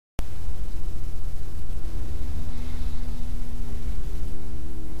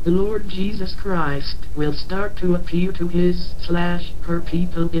the Lord Jesus Christ will start to appear to his/her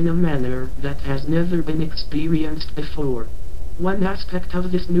people in a manner that has never been experienced before. One aspect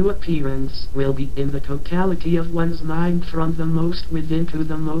of this new appearance will be in the totality of one's mind from the most within to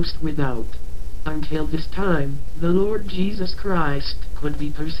the most without. Until this time, the Lord Jesus Christ could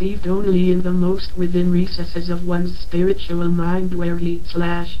be perceived only in the most within recesses of one's spiritual mind, where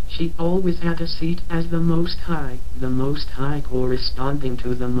he/she always had a seat as the Most High corresponding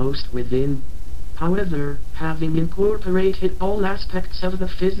to the most within. However, having incorporated all aspects of the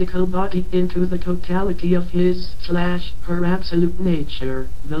physical body into the totality of his/her absolute nature,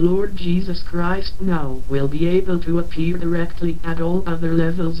 the Lord Jesus Christ now will be able to appear directly at all other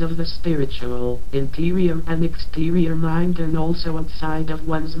levels of the spiritual, interior and exterior mind, and also outside of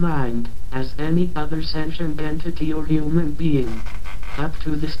one's mind, as any other sentient entity or human being. Up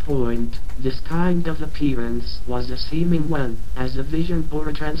to this point, this kind of appearance was a seeming one, as a vision or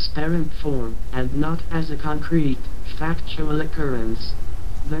a transparent form, and not as a concrete, factual occurrence.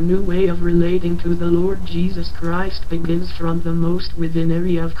 The new way of relating to the Lord Jesus Christ begins from the most within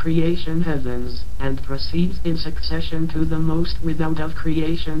area of creation, heavens, and proceeds in succession to the most without of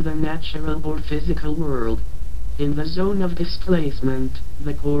creation, the natural or physical world. In the zone of displacement,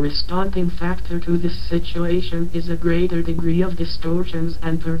 the corresponding factor to this situation is a greater degree of distortions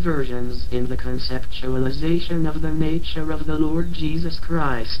and perversions in the conceptualization of the nature of the Lord Jesus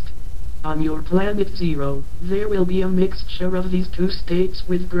Christ. On your planet Zero, there will be a mixture of these two states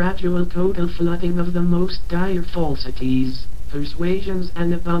with gradual total flooding of the most dire falsities, persuasions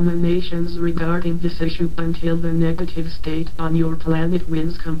and abominations regarding this issue, until the negative state on your planet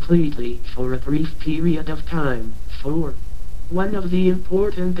wins completely for a brief period of time. 4. One of the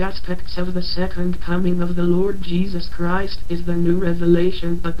important aspects of the second coming of the Lord Jesus Christ is the new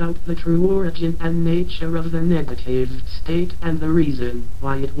revelation about the true origin and nature of the negative state and the reason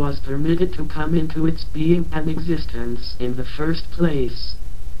why it was permitted to come into its being and existence in the first place.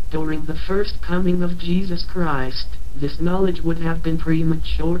 During the first coming of Jesus Christ, this knowledge would have been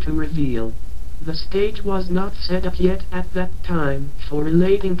premature to reveal. The stage was not set up yet at that time for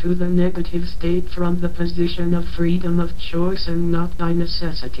relating to the negative state from the position of freedom of choice and not by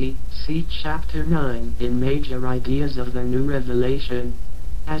necessity. See Chapter 9 in Major Ideas of the New Revelation.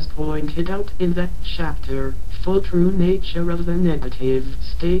 As pointed out in that chapter, full true nature of the negative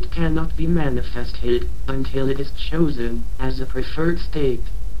state cannot be manifested until it is chosen as a preferred state.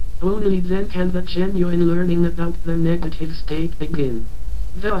 Only then can the genuine learning about the negative state begin.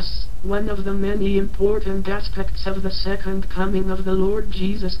 Thus, one of the many important aspects of the second coming of the Lord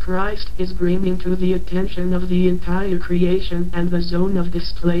Jesus Christ is bringing to the attention of the entire creation and the zone of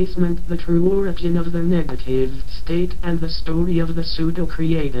displacement the true origin of the negative state and the story of the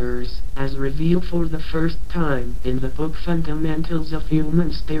pseudo-creators, as revealed for the first time in the book Fundamentals of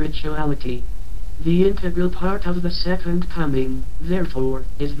Human Spirituality. The integral part of the second coming, therefore,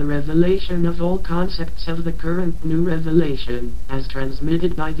 is the revelation of all concepts of the current new revelation, as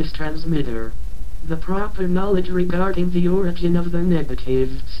transmitted by this transmitter. The proper knowledge regarding the origin of the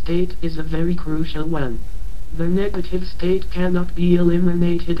negative state is a very crucial one. The negative state cannot be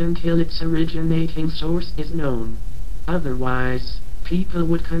eliminated until its originating source is known. Otherwise, people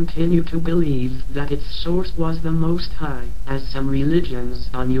would continue to believe that its source was the Most High, as some religions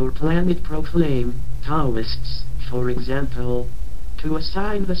on your planet proclaim, Taoists, for example. To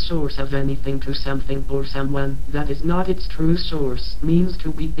assign the source of anything to something or someone that is not its true source means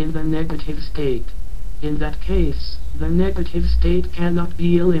to be in the negative state. In that case, the negative state cannot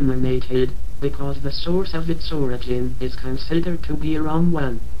be eliminated, because the source of its origin is considered to be a wrong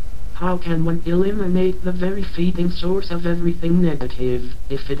one. How can one eliminate the very feeding source of everything negative,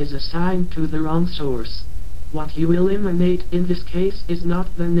 if it is assigned to the wrong source? What you eliminate in this case is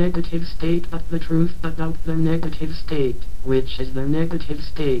not the negative state but the truth about the negative state, which is the negative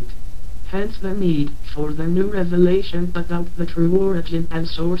state. Hence the need for the new revelation about the true origin and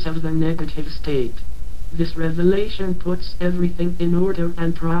source of the negative state. This revelation puts everything in order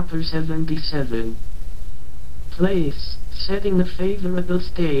and proper. 77. Place, setting a favorable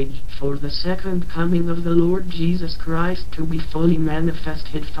stage for the second coming of the Lord Jesus Christ to be fully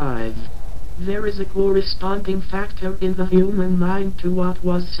manifested. 5. There is a corresponding factor in the human mind to what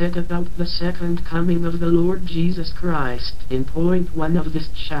was said about the second coming of the Lord Jesus Christ in point 1 of this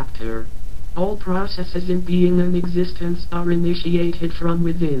chapter. All processes in being and existence are initiated from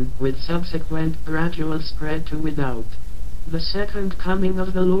within, with subsequent gradual spread to without. The second coming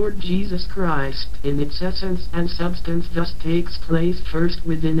of the Lord Jesus Christ, in its essence and substance, thus takes place first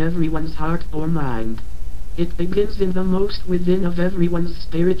within everyone's heart or mind. It begins in the most within of everyone's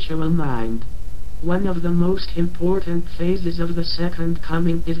spiritual mind. One of the most important phases of the second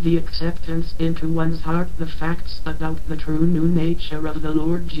coming is the acceptance into one's heart the facts about the true new nature of the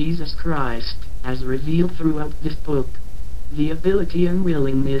Lord Jesus Christ, as revealed throughout this book. The ability and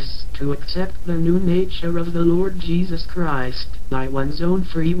willingness to accept the new nature of the Lord Jesus Christ by one's own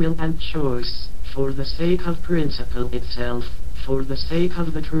free will and choice, for the sake of principle itself, for the sake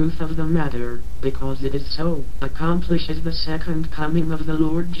of the truth of the matter, because it is so, accomplishes the second coming of the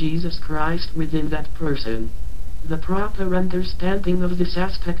Lord Jesus Christ within that person. The proper understanding of this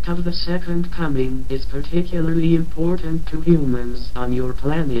aspect of the second coming is particularly important to humans on your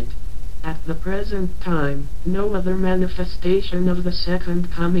planet. At the present time, no other manifestation of the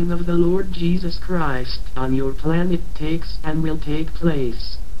second coming of the Lord Jesus Christ on your planet takes and will take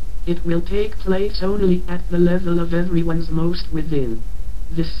place. It will take place only at the level of everyone's most within.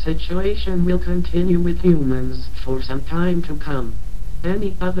 This situation will continue with humans for some time to come.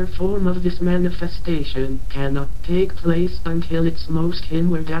 Any other form of this manifestation cannot take place until its most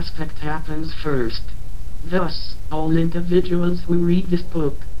inward aspect happens first. Thus, all individuals who read this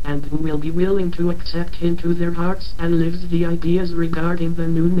book, and who will be willing to accept into their hearts and lives the ideas regarding the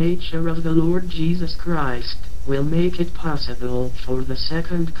new nature of the Lord Jesus Christ, will make it possible for the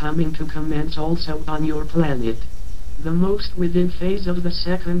second coming to commence also on your planet. The most within phase of the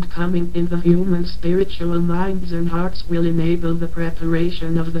second coming in the human spiritual minds and hearts will enable the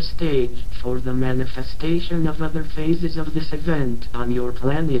preparation of the stage for the manifestation of other phases of this event on your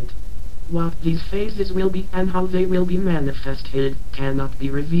planet. What these phases will be and how they will be manifested cannot be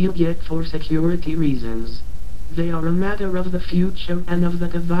revealed yet for security reasons. They are a matter of the future and of the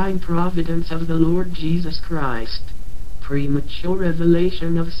divine providence of the Lord Jesus Christ. Premature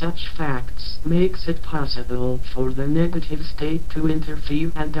revelation of such facts makes it possible for the negative state to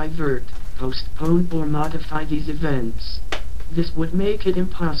interfere and divert, postpone or modify these events. This would make it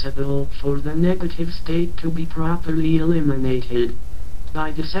impossible for the negative state to be properly eliminated.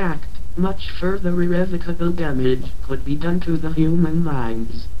 By this act, much further irrevocable damage could be done to the human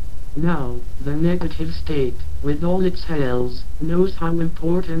minds. Now, the negative state, with all its hells, knows how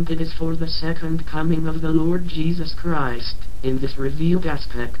important it is for the second coming of the Lord Jesus Christ, in this revealed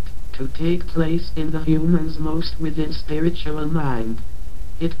aspect, to take place in the human's most within spiritual mind.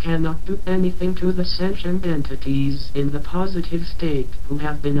 It cannot do anything to the sentient entities in the positive state who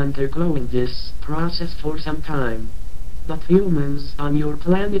have been undergoing this process for some time. But humans on your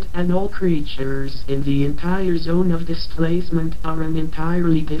planet and all creatures in the entire zone of displacement are an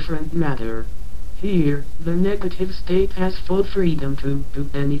entirely different matter. Here, the negative state has full freedom to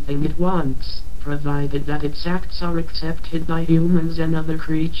do anything it wants, provided that its acts are accepted by humans and other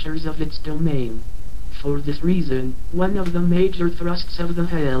creatures of its domain. For this reason, one of the major thrusts of the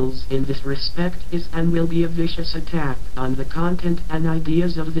hells in this respect is and will be a vicious attack on the content and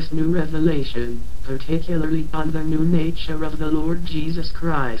ideas of this new revelation, particularly on the new nature of the Lord Jesus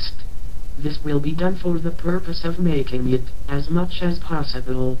Christ. This will be done for the purpose of making it, as much as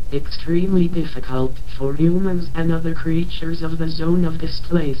possible, extremely difficult for humans and other creatures of the zone of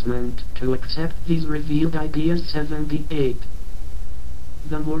displacement to accept these revealed ideas. 78.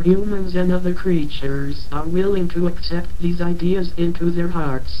 The more humans and other creatures are willing to accept these ideas into their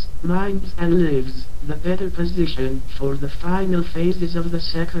hearts, minds and lives, the better position for the final phases of the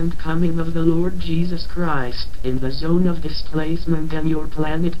second coming of the Lord Jesus Christ in the zone of displacement and your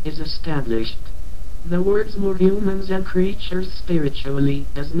planet is established. The words more humans and creatures spiritually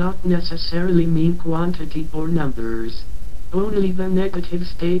does not necessarily mean quantity or numbers. Only the negative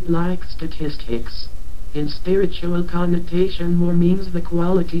state like statistics. In spiritual connotation, more means the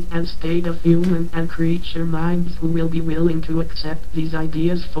quality and state of human and creature minds who will be willing to accept these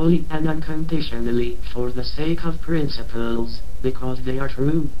ideas fully and unconditionally for the sake of principles, because they are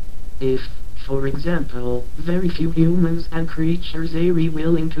true. If, for example, very few humans and creatures are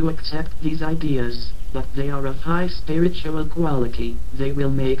willing to accept these ideas, but they are of high spiritual quality, they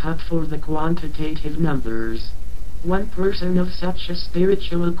will make up for the quantitative numbers. One person of such a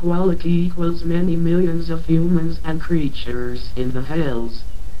spiritual quality equals many millions of humans and creatures in the hells.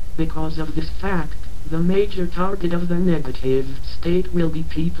 Because of this fact, the major target of the negative state will be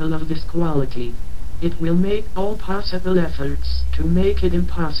people of this quality. It will make all possible efforts to make it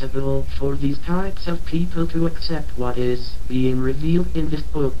impossible for these types of people to accept what is being revealed in this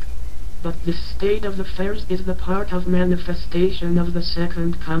book. But this state of affairs is the part of manifestation of the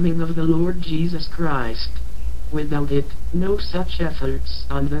second coming of the Lord Jesus Christ. Without it, no such efforts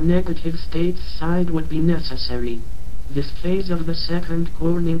on the negative state's side would be necessary. This phase of the second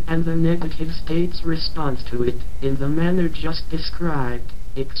coming and the negative state's response to it, in the manner just described,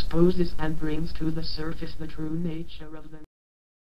 exposes and brings to the surface the true nature of the